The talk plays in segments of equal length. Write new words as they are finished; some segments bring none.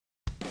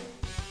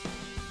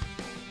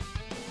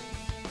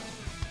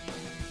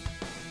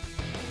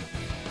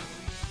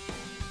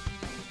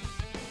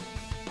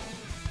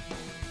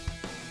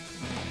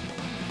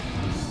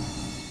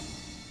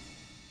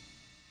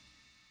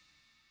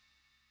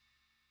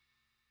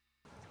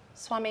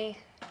Swami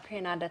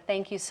Kriananada,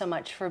 thank you so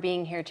much for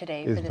being here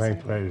today. It's for this my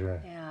interview.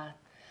 pleasure.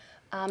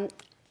 Yeah.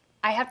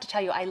 I have to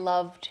tell you, I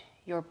loved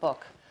your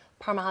book,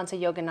 Paramahansa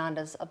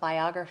Yogananda's A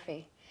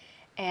Biography.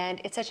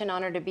 And it's such an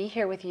honor to be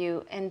here with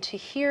you and to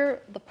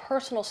hear the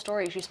personal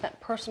stories. You spent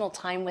personal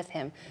time with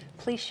him.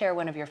 Please share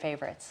one of your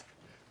favorites.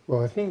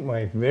 Well, I think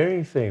my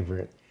very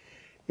favorite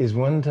is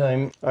one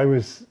time I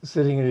was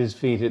sitting at his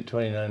feet at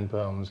 29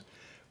 Palms,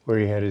 where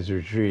he had his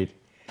retreat,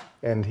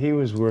 and he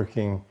was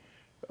working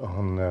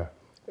on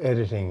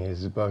editing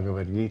his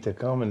Bhagavad Gita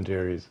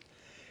commentaries.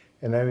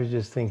 And I was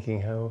just thinking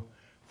how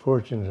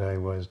fortunate I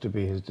was to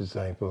be his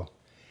disciple.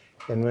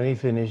 And when he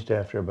finished,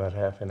 after about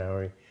half an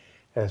hour,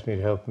 he asked me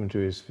to help him to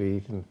his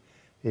feet, and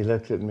he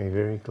looked at me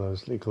very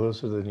closely,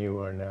 closer than you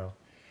are now,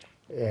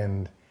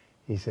 and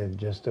he said,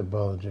 just a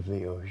bulge of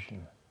the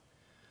ocean.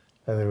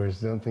 In other words,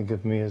 don't think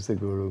of me as the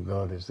guru,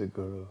 God is the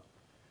guru.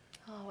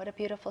 Oh, what a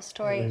beautiful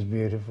story. It was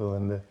beautiful,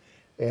 and the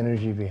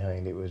energy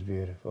behind it was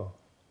beautiful.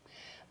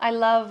 I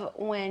love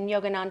when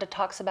Yogananda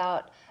talks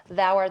about,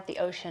 thou art the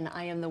ocean,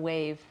 I am the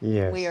wave,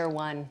 Yes. we are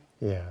one.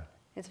 Yeah.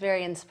 It's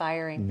very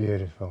inspiring.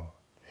 Beautiful.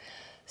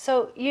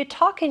 So you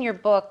talk in your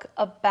book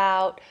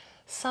about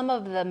some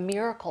of the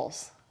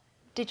miracles.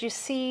 Did you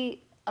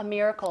see a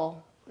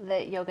miracle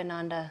that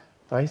Yogananda?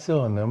 I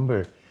saw a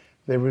number.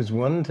 There was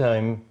one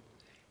time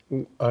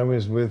I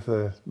was with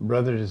a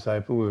brother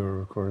disciple. We were,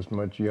 of course,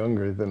 much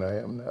younger than I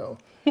am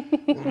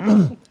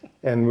now.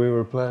 And we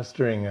were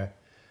plastering a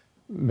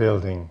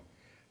building.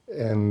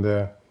 And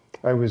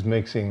I was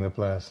mixing the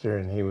plaster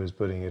and he was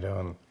putting it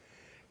on.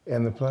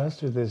 And the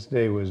plaster this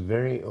day was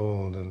very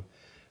old, and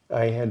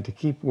I had to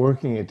keep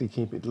working it to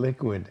keep it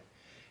liquid.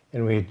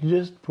 And we had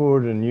just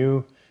poured a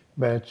new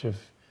batch of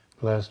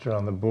plaster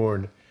on the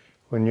board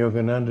when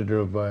Yogananda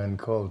drove by and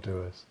called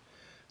to us.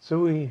 So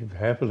we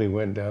happily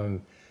went down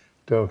and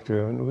talked to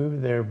him, and we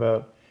were there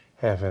about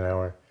half an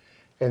hour.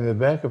 And in the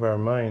back of our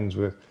minds,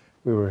 we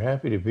were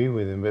happy to be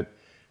with him, but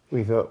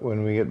we thought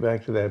when we get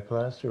back to that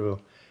plaster,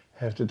 we'll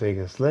have to take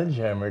a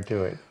sledgehammer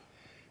to it.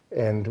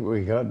 And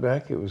we got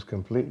back, it was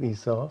completely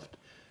soft,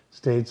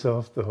 stayed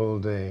soft the whole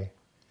day.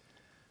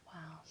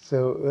 Wow.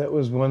 So that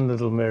was one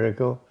little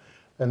miracle.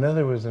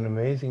 Another was an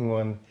amazing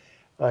one.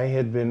 I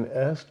had been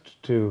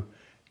asked to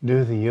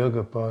do the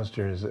yoga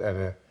postures at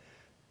a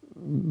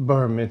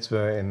bar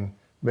mitzvah in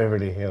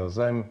Beverly Hills.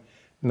 I'm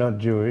not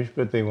Jewish,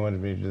 but they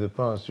wanted me to do the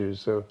postures.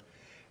 So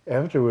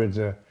afterwards,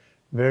 a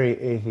very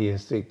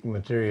atheistic,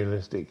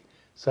 materialistic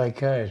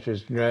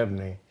psychiatrist grabbed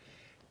me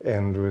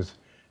and was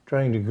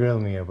trying to grill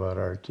me about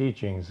our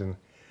teachings. And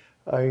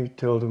I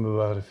told him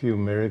about a few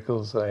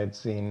miracles I had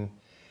seen,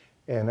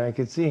 and I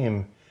could see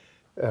him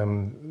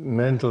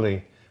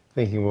mentally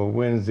thinking, well,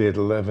 Wednesday at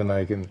 11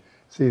 I can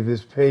see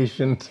this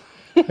patient.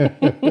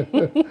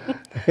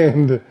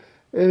 And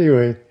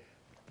anyway,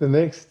 the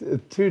next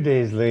 2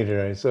 days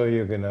later I saw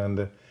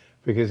Yogananda,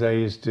 because I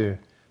used to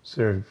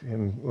serve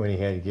him when he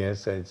had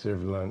guests. I'd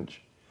serve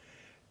lunch.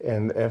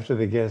 And after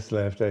the guests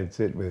left, I'd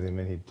sit with him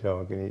and he'd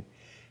talk. And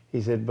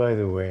he said, by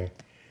the way,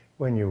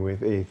 when you're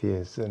with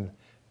atheists and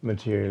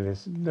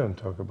materialists, don't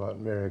talk about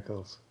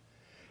miracles.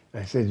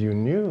 I said, you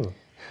knew?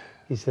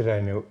 He said,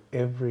 I know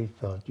every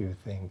thought you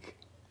think.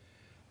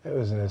 That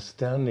was an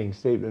astounding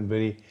statement,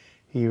 but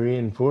he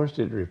reinforced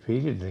it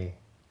repeatedly.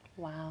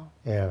 Wow.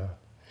 Yeah.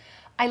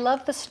 I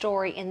love the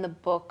story in the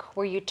book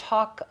where you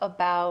talk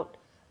about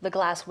the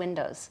glass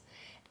windows,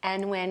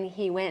 and when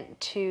he went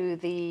to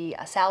the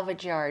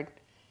salvage yard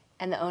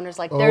and the owner's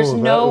like, there's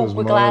no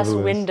glass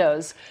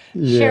windows.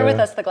 Yeah. Share with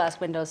us the glass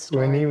windows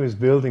story. When he was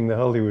building the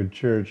Hollywood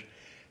Church,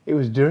 it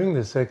was during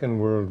the Second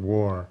World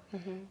War,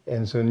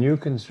 and so new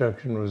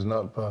construction was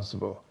not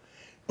possible.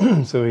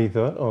 So he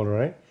thought, all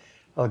right,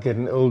 I'll get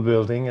an old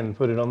building and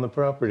put it on the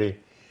property.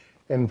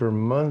 And for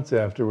months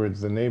afterwards,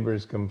 the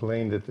neighbors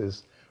complained at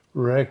this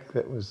wreck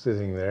that was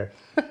sitting there.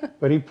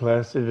 But he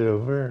plastered it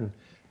over and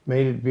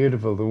made it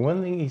beautiful. The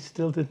one thing he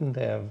still didn't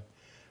have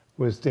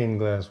was stained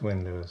glass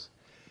windows.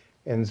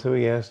 And so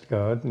he asked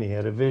God, and he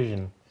had a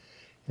vision.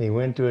 And he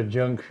went to a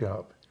junk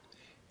shop,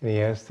 and he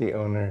asked the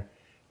owner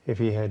if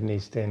he had any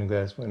stained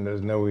glass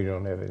windows. No, we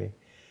don't have any.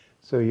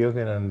 So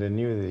Yogananda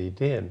knew that he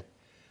did.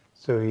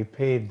 So he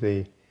paid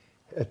the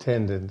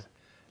attendant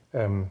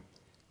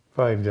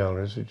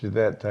 $5, which at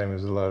that time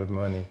was a lot of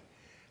money.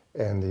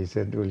 And he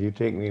said, will you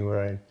take me where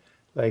I'd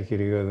like you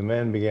to go? The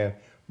man began,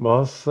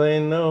 boss,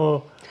 say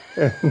no.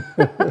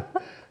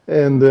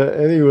 And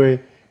anyway,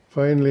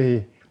 finally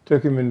he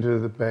took him into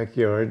the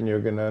backyard, and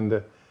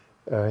Yogananda,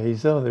 he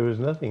saw there was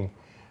nothing.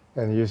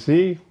 And you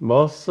see,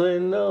 boss, say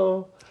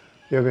no.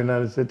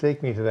 Yogananda said,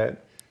 take me to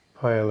that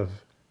pile of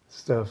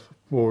stuff,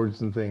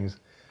 boards and things,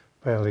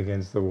 piled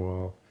against the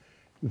wall.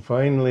 And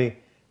finally,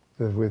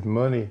 with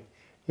money,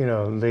 you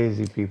know,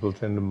 lazy people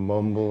tend to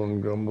mumble and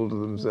grumble to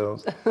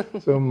themselves.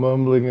 So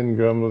mumbling and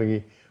grumbling,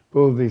 he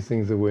pulled these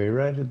things away.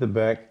 Right at the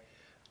back,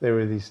 there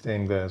were these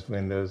stained glass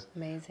windows.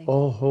 Amazing.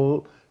 All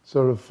whole,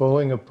 sort of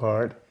falling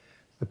apart.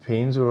 The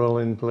panes were all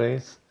in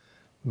place,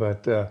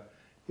 but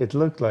it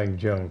looked like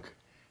junk.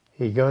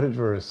 He got it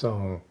for a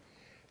song,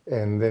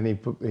 and then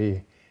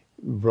he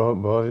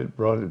brought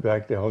it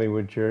back to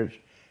Hollywood Church,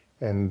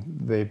 and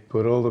they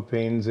put all the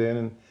panes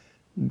in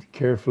and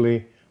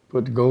carefully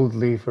put gold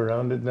leaf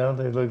around it. Now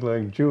they look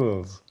like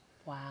jewels.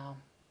 Wow.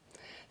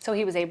 So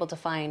he was able to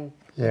find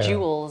Yeah.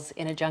 jewels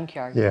in a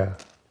junkyard Yeah,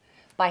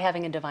 by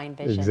having a divine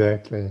vision.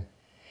 exactly.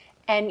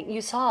 And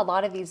you saw a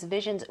lot of these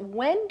visions.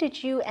 When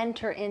did you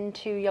enter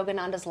into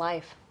Yogananda's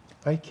life?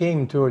 I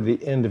came toward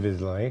the end of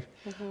his life.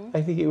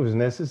 I think it was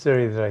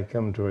necessary that I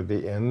come toward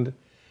the end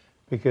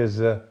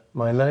because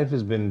my life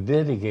has been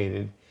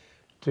dedicated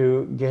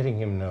to getting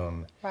him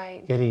known,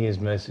 Right. getting his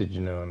message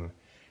known.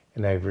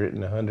 And I've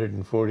written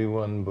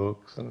 141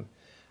 books and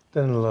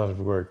done a lot of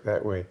work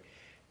that way.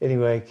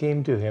 Anyway, I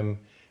came to him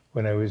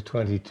when I was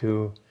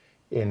 22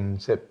 in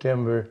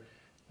September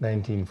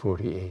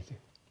 1948.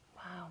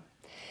 Wow.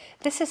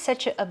 This is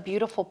such a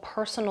beautiful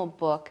personal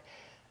book.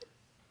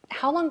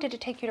 How long did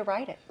it take you to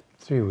write it?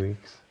 3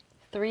 weeks.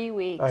 3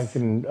 weeks.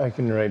 I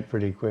can write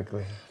pretty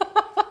quickly.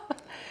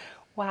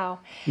 Wow.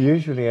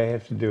 Usually I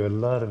have to do a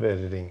lot of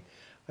editing.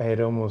 I had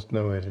almost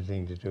no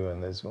editing to do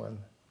on this one.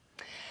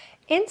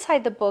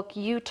 Inside the book,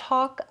 you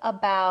talk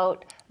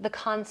about the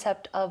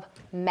concept of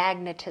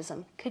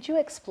magnetism. Could you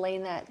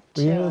explain that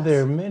to Well, you know, us?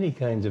 there are many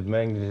kinds of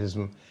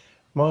magnetism.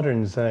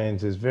 Modern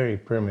science is very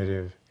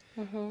primitive,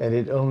 and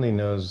it only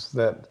knows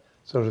that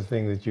sort of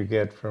thing that you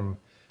get from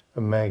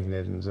a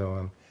magnet and so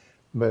on.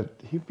 But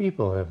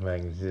people have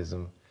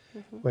magnetism.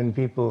 When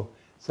people,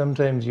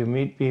 sometimes you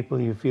meet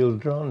people, you feel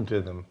drawn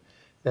to them.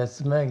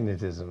 That's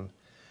magnetism.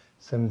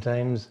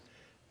 Sometimes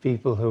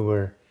people who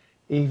are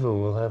evil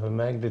will have a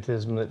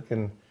magnetism that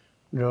can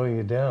draw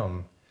you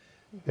down.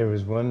 There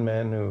was one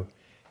man who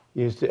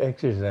used to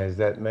exercise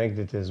that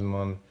magnetism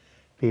on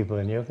people,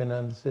 and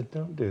Yogananda said,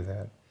 don't do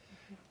that.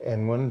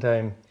 And one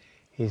time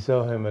he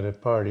saw him at a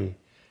party,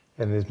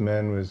 and this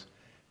man was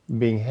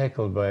being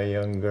heckled by a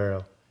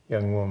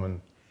young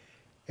woman.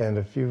 And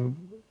a few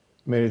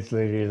minutes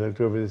later he looked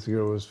over, this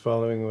girl was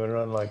following him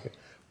around like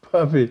a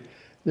puppy.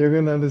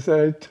 Yogananda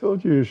said, I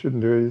told you you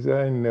shouldn't do it. He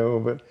said, I know,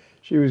 but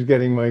she was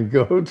getting my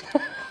goat.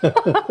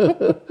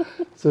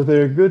 So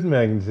there's good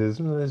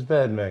magnetism and there's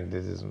bad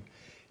magnetism.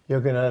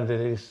 Yogananda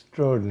had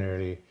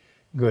extraordinarily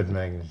good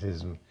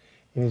magnetism.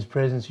 In his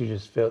presence, you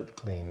just felt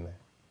clean.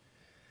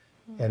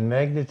 And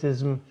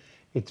magnetism,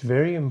 it's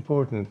very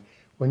important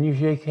when you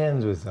shake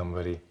hands with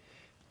somebody.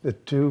 The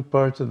two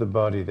parts of the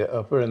body, the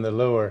upper and the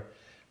lower,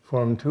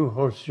 form two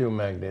horseshoe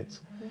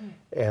magnets.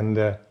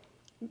 And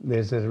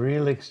there's a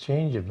real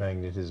exchange of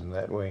magnetism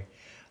that way.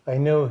 I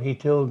know he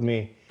told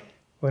me,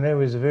 when I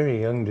was a very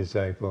young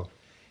disciple,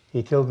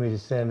 he told me to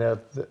stand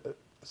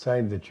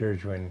outside the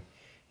church when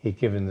he'd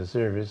given the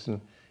service and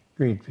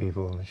greet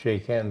people and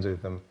shake hands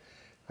with them.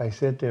 I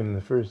said to him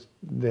the first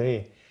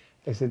day,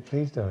 I said,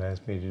 please don't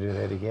ask me to do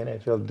that again. I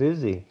felt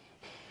dizzy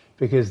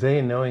because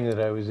they, knowing that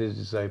I was his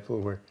disciple,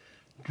 were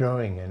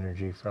drawing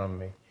energy from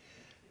me.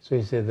 So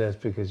he said, that's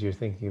because you're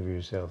thinking of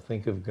yourself.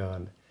 Think of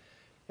God,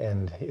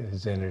 and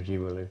his energy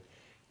will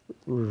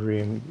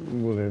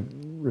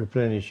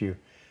replenish you.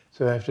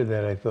 So after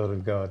that, I thought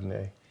of God, and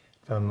I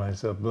found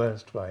myself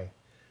blessed by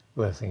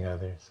blessing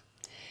others.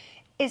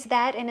 Is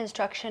that an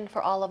instruction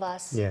for all of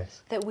us?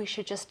 Yes. That we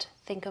should just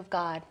think of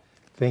God?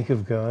 Think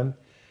of God,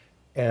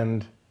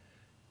 and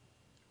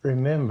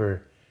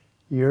remember,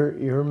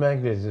 your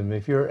magnetism,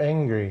 if you're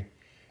angry,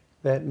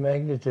 that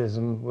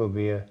magnetism will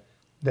be a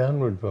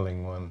downward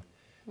pulling one.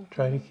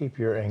 Try to keep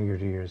your anger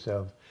to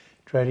yourself.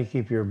 Try to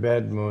keep your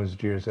bad moods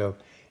to yourself.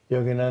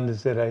 Yogananda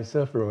said, I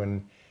suffer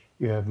when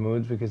you have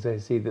moods because I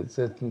see that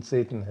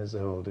Satan has a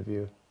hold of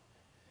you.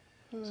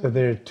 So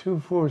there are two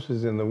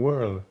forces in the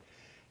world,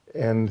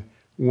 and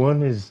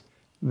one is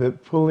the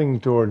pulling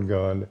toward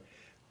God.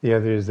 The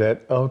other is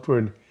that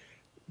outward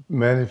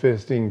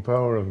manifesting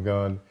power of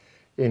God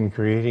in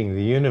creating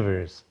the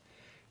universe.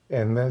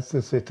 And that's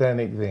the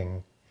satanic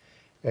thing.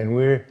 And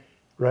we're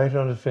right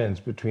on a fence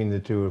between the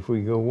two. If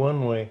we go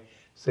one way,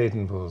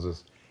 Satan pulls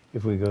us.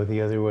 If we go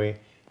the other way,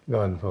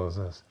 God pulls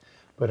us.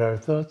 But our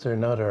thoughts are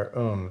not our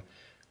own.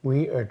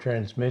 We are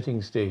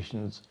transmitting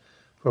stations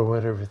for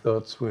whatever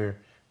thoughts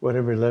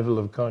whatever level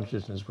of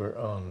consciousness we're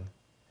on.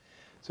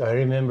 So I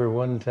remember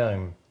one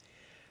time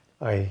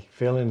I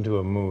fell into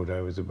a mood.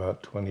 I was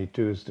about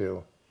 22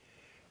 still.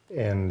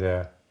 And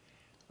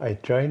I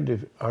tried to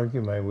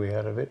argue my way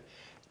out of it.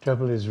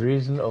 Trouble is,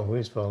 reason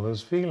always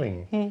follows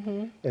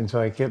feeling. And so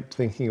I kept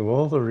thinking of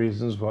all the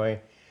reasons why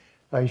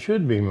I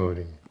should be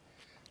moody,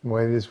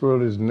 why this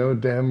world is no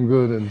damn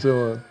good, and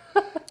so on.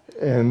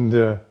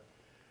 And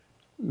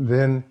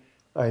then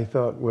I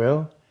thought,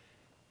 well,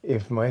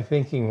 if my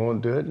thinking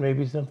won't do it,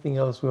 maybe something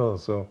else will.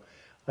 So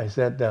I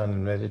sat down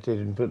and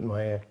meditated and put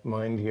my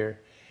mind here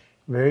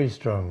very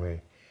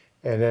strongly.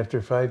 And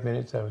after 5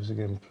 minutes, I was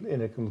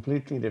in a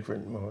completely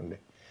different mood.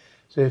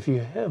 So if you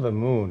have a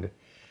mood,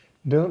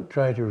 don't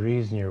try to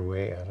reason your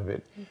way out of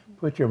it.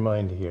 Put your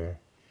mind here.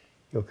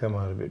 You'll come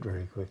out of it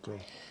very quickly.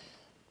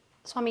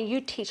 Swami,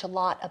 you teach a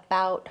lot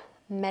about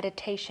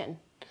meditation.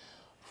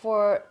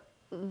 For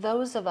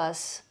those of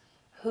us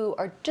who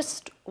are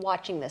just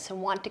watching this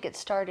and want to get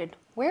started,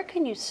 where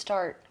can you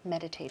start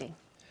meditating?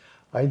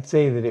 I'd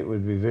say that it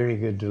would be very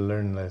good to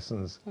learn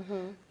lessons,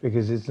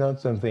 because it's not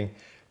something,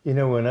 you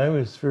know, when I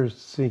was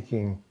first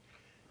seeking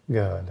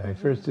God, I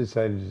first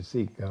decided to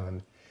seek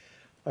God,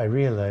 I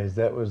realized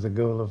that was the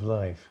goal of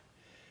life.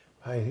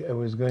 I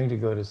was going to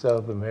go to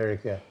South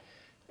America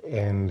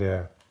and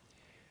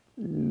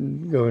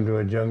go into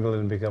a jungle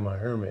and become a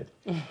hermit.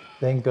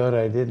 Thank God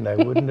I didn't. I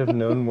wouldn't have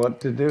known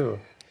what to do.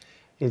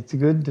 It's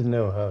good to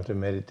know how to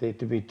meditate,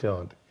 to be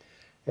taught.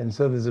 And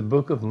so there's a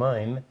book of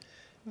mine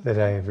that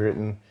I have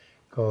written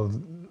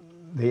called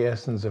The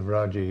Essence of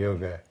Raja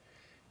Yoga.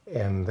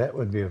 And that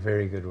would be a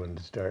very good one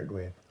to start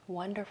with.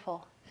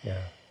 Wonderful.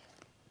 Yeah.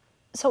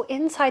 So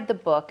inside the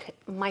book,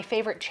 my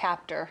favorite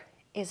chapter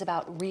is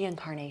about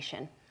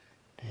reincarnation.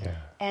 Yeah.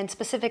 And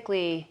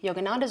specifically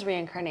Yogananda's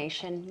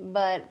reincarnation,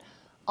 but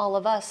all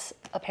of us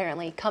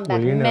apparently come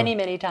back many,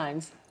 many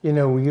times. You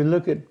know, when you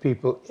look at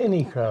people,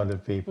 any crowd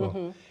of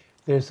people,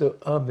 they're so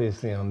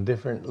obviously on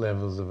different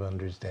levels of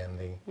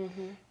understanding.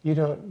 You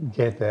don't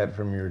get that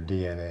from your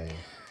DNA.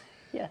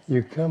 Yes.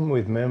 You come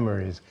with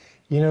memories.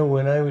 You know,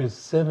 when I was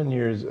 7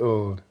 years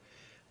old,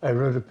 I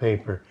wrote a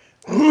paper,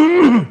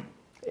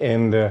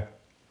 and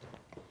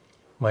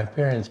my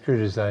parents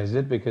criticized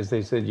it because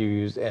they said you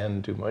used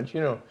 "and" too much.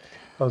 You know,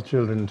 how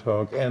children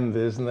talk, and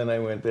this, and then I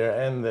went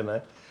there, and then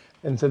I...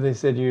 And so they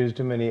said you used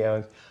too many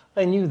 "ands."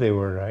 I knew they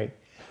were right,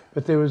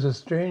 but there was a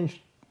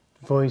strange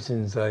voice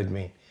inside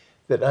me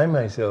that I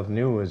myself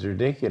knew was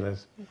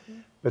ridiculous.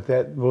 But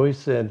that voice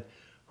said,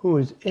 "Who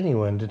is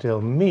anyone to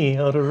tell me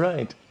how to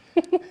write?"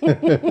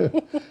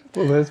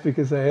 Well, that's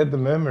because I had the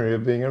memory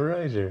of being a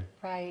writer.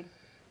 Right.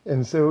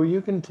 And so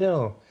you can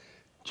tell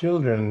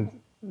children,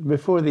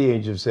 before the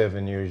age of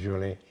 7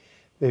 usually,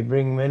 they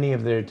bring many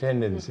of their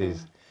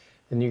tendencies.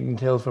 And you can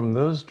tell from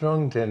those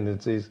strong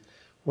tendencies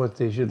what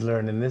they should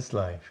learn in this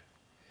life.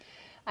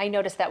 I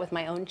notice that with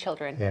my own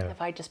children. Yeah.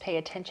 If I just pay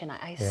attention,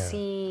 I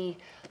see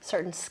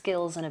certain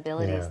skills and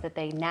abilities that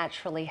they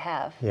naturally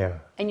have. Yeah.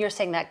 And you're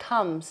saying that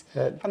comes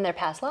from their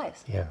past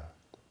lives. Yeah.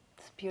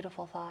 It's a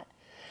beautiful thought.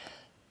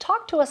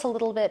 Talk to us a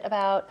little bit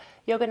about,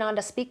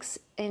 Yogananda speaks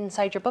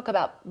inside your book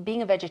about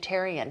being a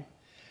vegetarian.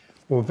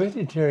 Well,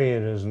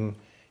 vegetarianism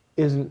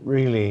isn't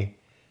really,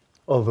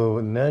 although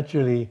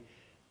naturally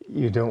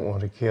you don't want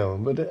to kill,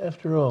 but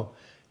after all,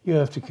 you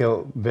have to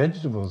kill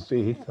vegetables to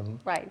eat them.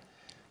 Right.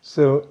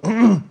 So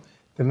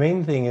the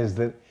main thing is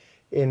that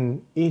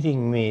in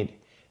eating meat,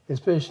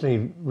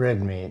 especially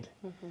red meat,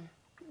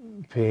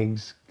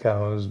 pigs,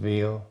 cows,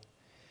 veal,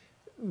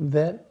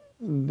 that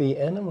the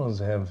animals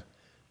have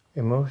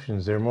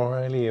emotions. They're more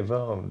highly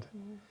evolved.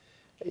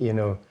 You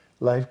know,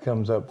 life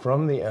comes up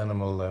from the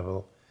animal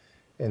level.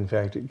 In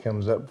fact, it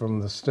comes up from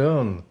the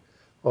stone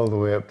all the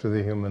way up to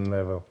the human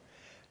level.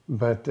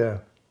 But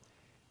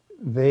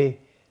they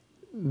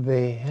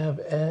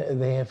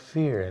have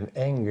fear and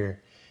anger,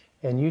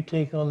 and you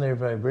take on their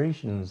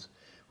vibrations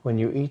when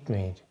you eat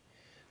meat.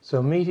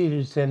 So meat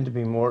eaters tend to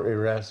be more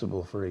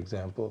irascible, for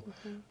example,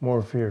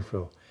 more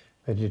fearful.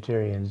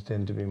 Vegetarians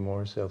tend to be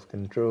more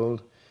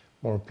self-controlled,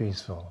 more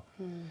peaceful.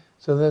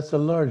 So that's a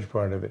large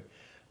part of it.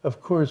 Of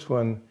course,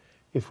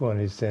 if one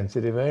is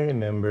sensitive, I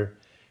remember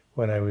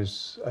when I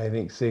was, I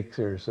think, 6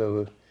 or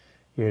so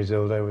years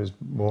old, I was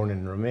born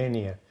in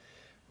Romania.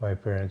 My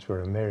parents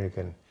were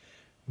American.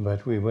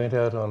 But we went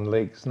out on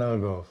Lake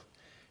Snagov,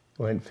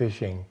 went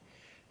fishing.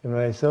 And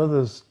when I saw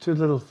those 2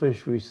 little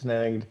fish we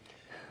snagged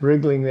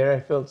wriggling there, I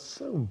felt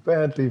so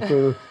badly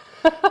for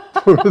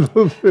poor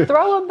little fish.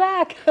 Throw them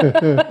back.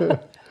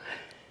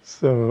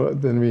 So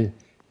then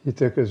he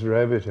took us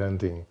rabbit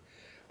hunting.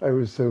 I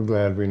was so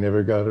glad we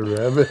never got a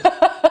rabbit.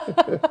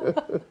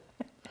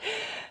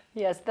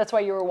 Yes, that's why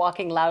you were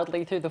walking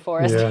loudly through the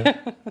forest. Yeah.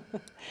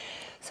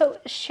 So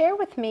share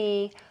with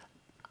me,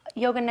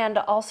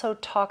 Yogananda also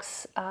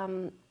talks,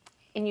 and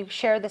you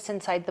share this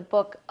inside the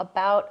book,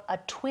 about a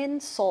twin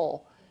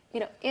soul. You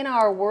know, in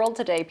our world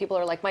today, people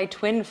are like, my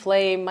twin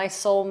flame, my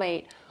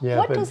soulmate. Yeah,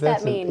 what but does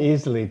that mean?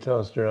 Easily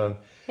tossed around.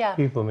 Yeah.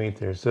 People meet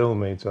their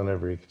soulmates on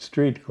every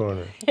street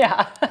corner.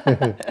 Yeah.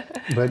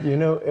 But you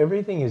know,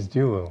 everything is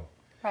dual.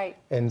 Right.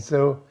 And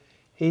so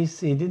he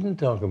didn't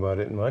talk about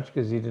it much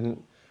because he didn't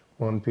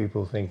want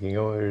people thinking,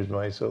 oh, here's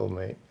my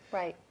soulmate.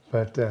 Right.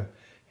 But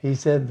he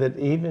said that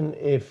even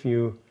if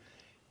your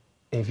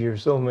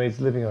soulmate's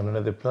living on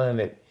another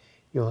planet,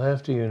 you'll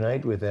have to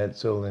unite with that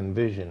soul in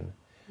vision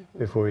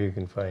before you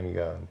can find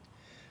God.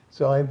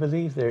 So I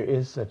believe there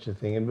is such a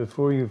thing, and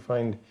before you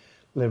find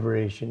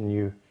liberation,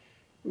 you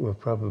will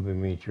probably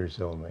meet your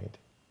soulmate.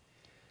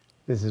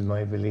 This is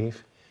my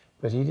belief,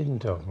 but he didn't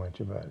talk much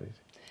about it.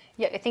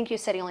 Yeah, I think you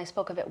said he only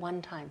spoke of it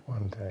one time.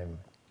 One time.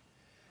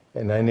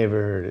 And I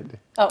never heard it.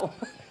 Oh.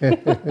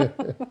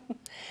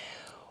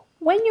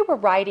 When you were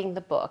writing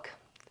the book,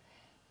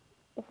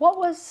 what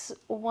was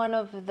one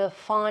of the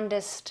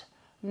fondest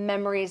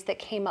memories that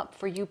came up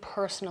for you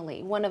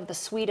personally? One of the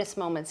sweetest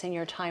moments in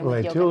your time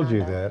with Yogananda? Well, I told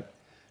you that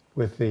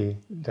with the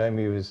time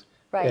he was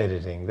Right.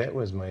 editing. That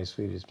was my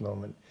sweetest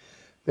moment.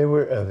 There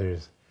were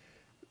others.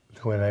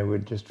 when I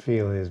would just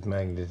feel his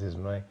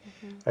magnetism.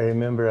 I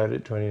remember out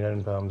at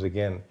 29 Palms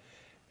again,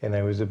 and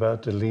I was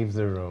about to leave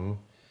the room,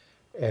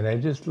 and I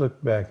just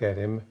looked back at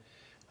him.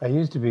 I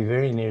used to be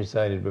very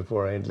nearsighted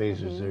before I had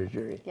laser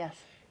surgery. Yes.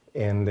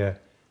 And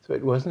so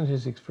it wasn't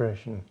his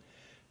expression,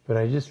 but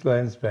I just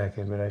glanced back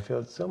at him, and I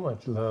felt so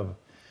much love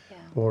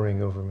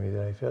pouring over me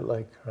that I felt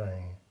like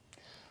crying.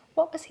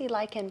 What was he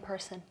like in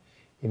person?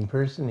 In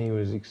person, he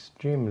was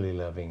extremely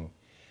loving,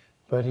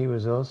 but he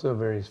was also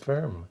very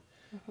firm.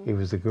 He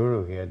was the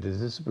guru. He had to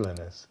discipline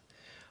us.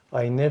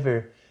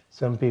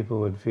 Some people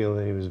would feel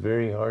that he was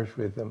very harsh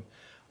with them.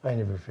 I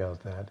never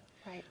felt that.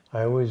 Right.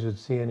 I always would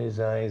see in his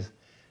eyes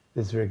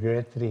this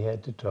regret that he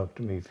had to talk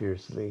to me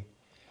fiercely,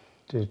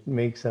 to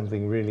make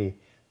something really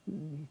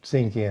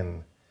sink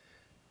in.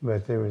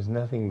 But there was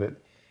nothing but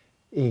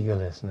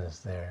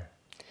egolessness there.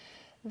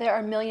 There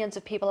are millions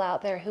of people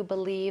out there who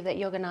believe that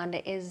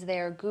Yogananda is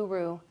their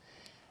guru,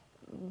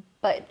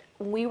 but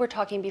we were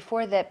talking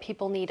before that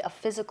people need a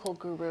physical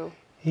guru.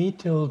 He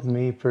told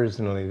me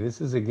personally,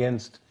 this is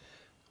against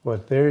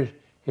what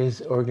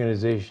his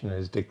organization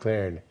has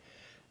declared.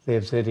 They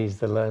have said he's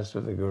the last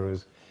of the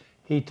gurus.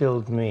 He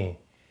told me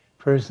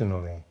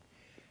personally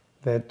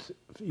that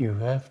you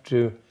have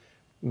to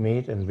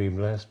meet and be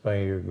blessed by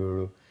your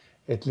guru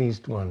at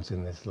least once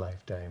in this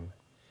lifetime.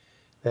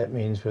 That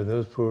means for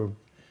those poor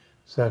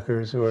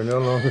suckers who are no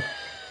longer,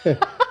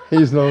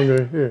 he's no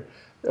longer here.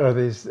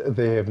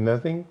 They have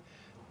nothing?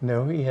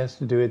 No, he has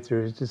to do it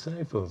through his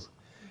disciples.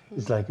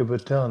 It's like a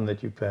baton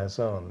that you pass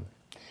on.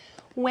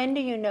 When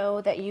do you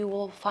know that you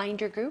will find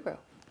your guru?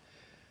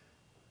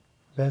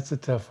 That's a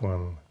tough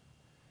one.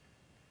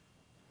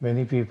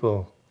 Many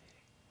people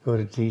go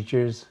to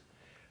teachers.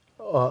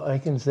 I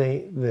can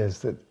say this,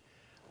 that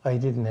I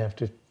didn't have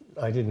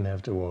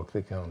to walk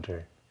the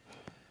counter.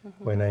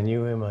 When I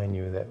knew him, I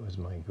knew that was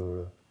my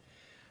guru.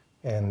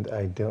 And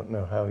I don't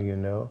know how you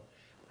know.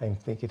 I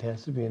think it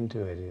has to be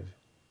intuitive.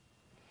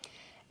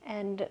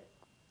 And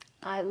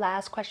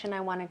last question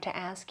I wanted to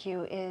ask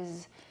you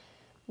is,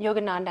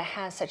 Yogananda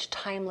has such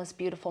timeless,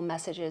 beautiful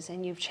messages,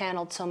 and you've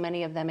channeled so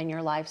many of them in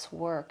your life's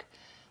work.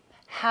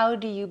 How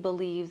do you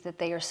believe that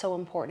they are so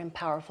important and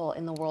powerful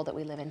in the world that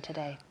we live in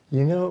today?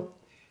 You know,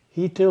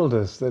 he told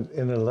us that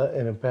in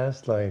a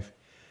past life,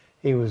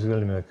 he was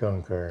William the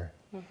Conqueror.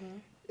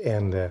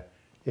 And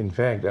in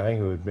fact, I,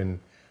 who had been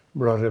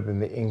brought up in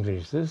the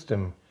English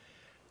system,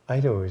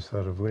 I'd always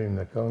thought of William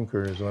the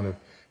Conqueror as one of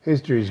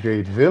history's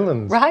great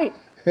villains. Right.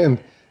 And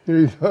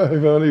I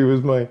thought he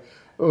was my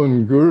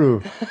own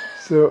guru.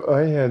 So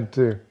I had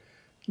to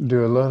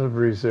do a lot of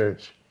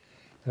research.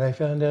 And I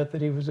found out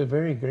that he was a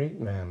very great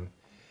man.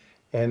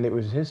 And it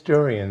was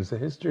historians. The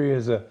history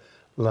is a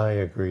lie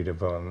agreed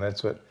upon.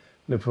 That's what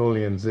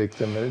Napoleon's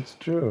dictum, and it's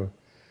true.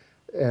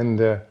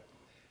 And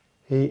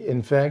he,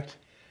 in fact,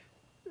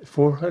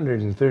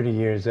 430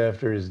 years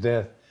after his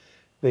death,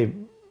 they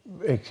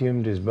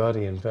exhumed his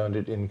body and found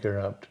it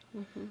incorrupt.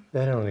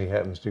 That only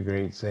happens to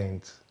great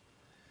saints.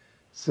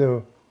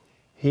 So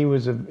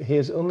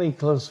his only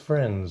close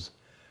friends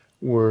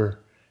were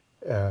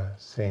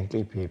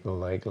saintly people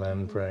like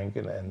Lanfranc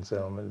and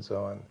Anselm and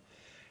so on.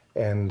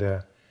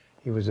 And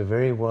he was a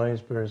very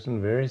wise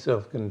person, very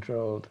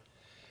self-controlled.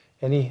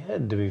 And he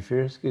had to be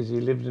fierce because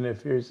he lived in a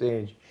fierce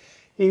age.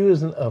 He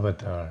was an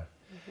avatar.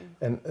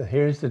 And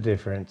here's the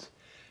difference.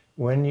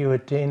 When you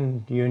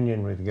attain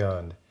union with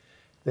God,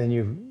 then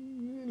you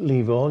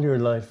leave all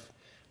your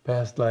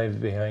past lives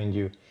behind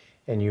you,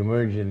 and you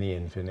merge in the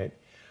infinite.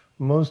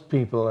 Most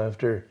people,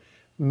 after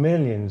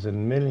millions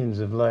and millions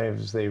of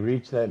lives, they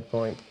reach that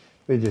point,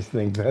 they just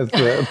think that's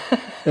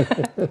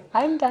that.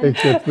 I'm done.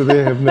 Except that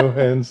they have no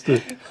hands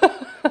to.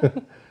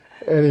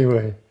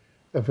 Anyway,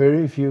 a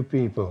very few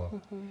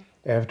people,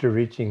 after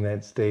reaching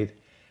that state,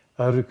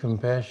 out of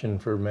compassion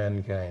for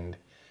mankind,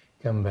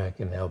 come back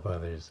and help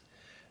others.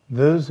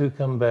 Those who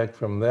come back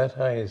from that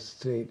highest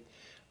state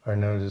are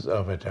known as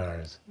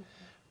avatars.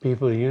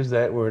 People use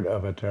that word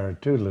avatar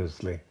too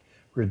loosely,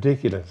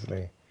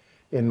 ridiculously.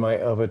 In my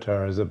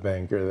avatar as a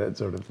banker, that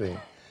sort of thing.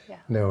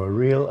 No, a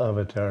real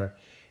avatar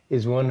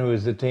is one who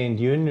has attained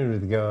union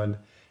with God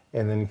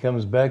and then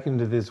comes back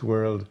into this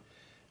world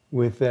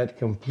with that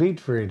complete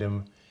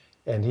freedom,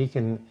 and he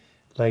can,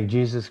 like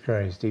Jesus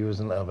Christ, he was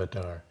an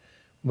avatar.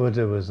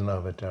 Buddha was an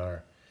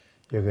avatar.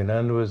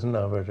 Yogananda was an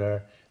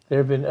avatar. There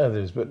have been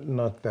others, but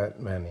not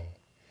that many.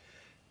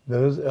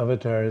 Those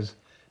avatars,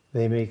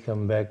 they may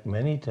come back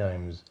many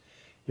times.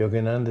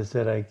 Yogananda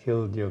said, I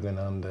killed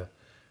Yogananda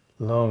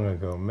long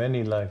ago,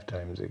 many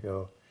lifetimes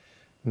ago.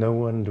 No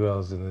one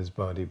dwells in this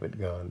body but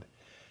God.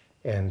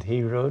 And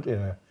he wrote in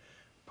a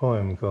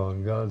poem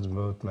called God's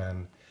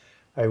Boatman,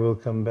 I will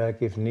come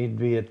back if need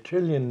be 1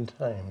 trillion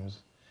times,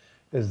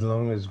 as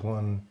long as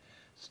one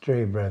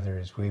stray brother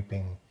is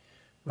weeping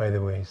by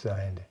the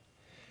wayside.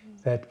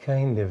 That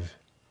kind of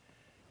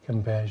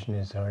compassion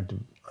is hard to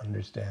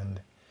understand,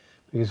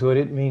 because what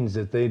it means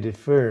that they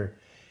defer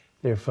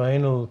their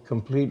final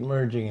complete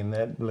merging in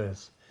that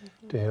bliss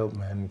to help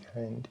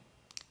mankind.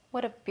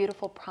 What a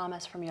beautiful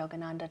promise from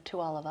Yogananda to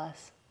all of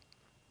us.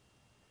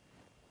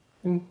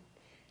 And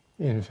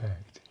in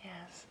fact.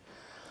 Yes.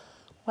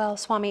 Well,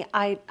 Swami,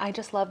 I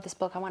just love this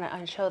book. I want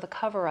to show the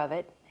cover of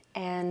it,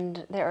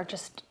 and there are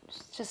just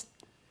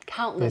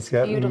countless It's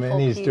got beautiful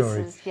many pieces.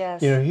 stories.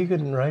 Yes. You know, he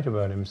couldn't write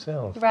about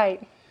himself.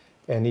 Right.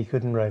 And he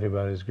couldn't write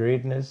about his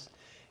greatness.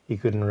 He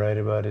couldn't write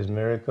about his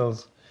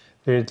miracles.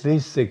 There are at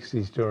least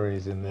 60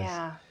 stories in this.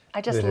 Yeah.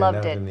 I just that are loved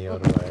not it. in the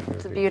autobiography.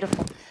 It's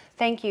beautiful.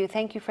 Thank you.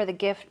 Thank you for the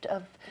gift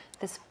of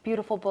this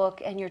beautiful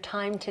book and your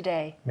time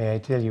today. May I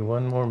tell you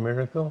one more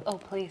miracle? Oh,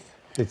 please.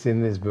 It's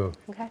in this book.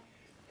 Okay.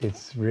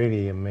 It's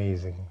really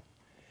amazing.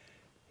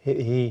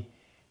 He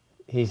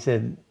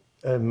said,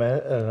 a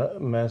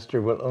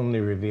master will only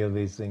reveal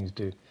these things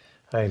to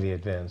highly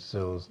advanced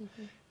souls.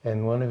 Mm-hmm.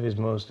 And one of his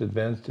most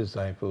advanced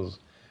disciples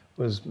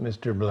was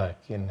Mr. Black.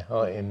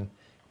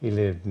 He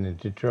lived in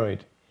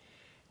Detroit.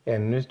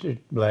 And Mr.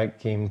 Black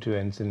came to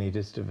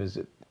Encinitas to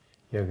visit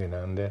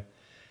Yogananda.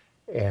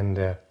 And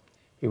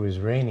it was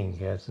raining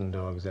cats and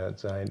dogs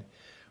outside.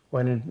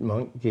 When a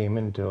monk came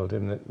and told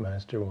him that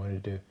Master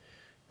wanted to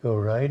go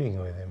riding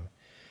with him,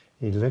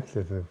 he looked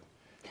at the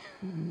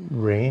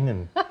rain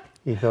and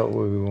he thought,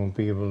 well, we won't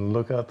be able to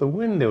look out the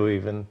window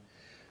even.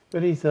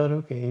 But he thought,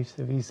 okay,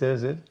 if he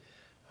says it,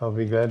 I'll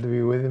be glad to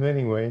be with him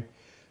anyway.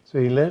 So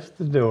he left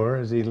the door.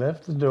 As he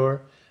left the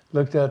door,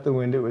 looked out the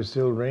window, it was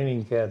still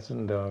raining cats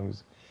and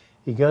dogs.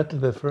 He got to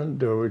the front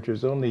door, which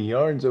was only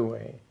yards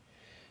away.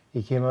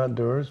 He came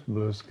outdoors,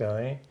 blue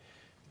sky,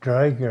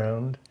 dry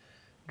ground,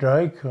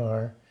 dry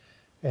car,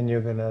 and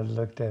Yogananda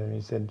looked at him.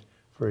 He said,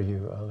 for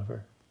you,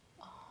 Oliver.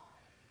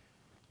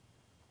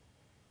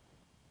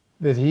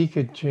 That he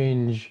could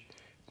change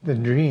the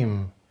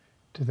dream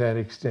to that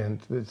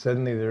extent, that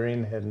suddenly the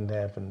rain hadn't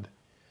happened.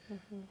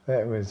 Mm-hmm.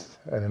 That was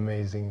an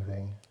amazing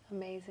thing.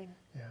 Amazing.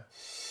 Yeah.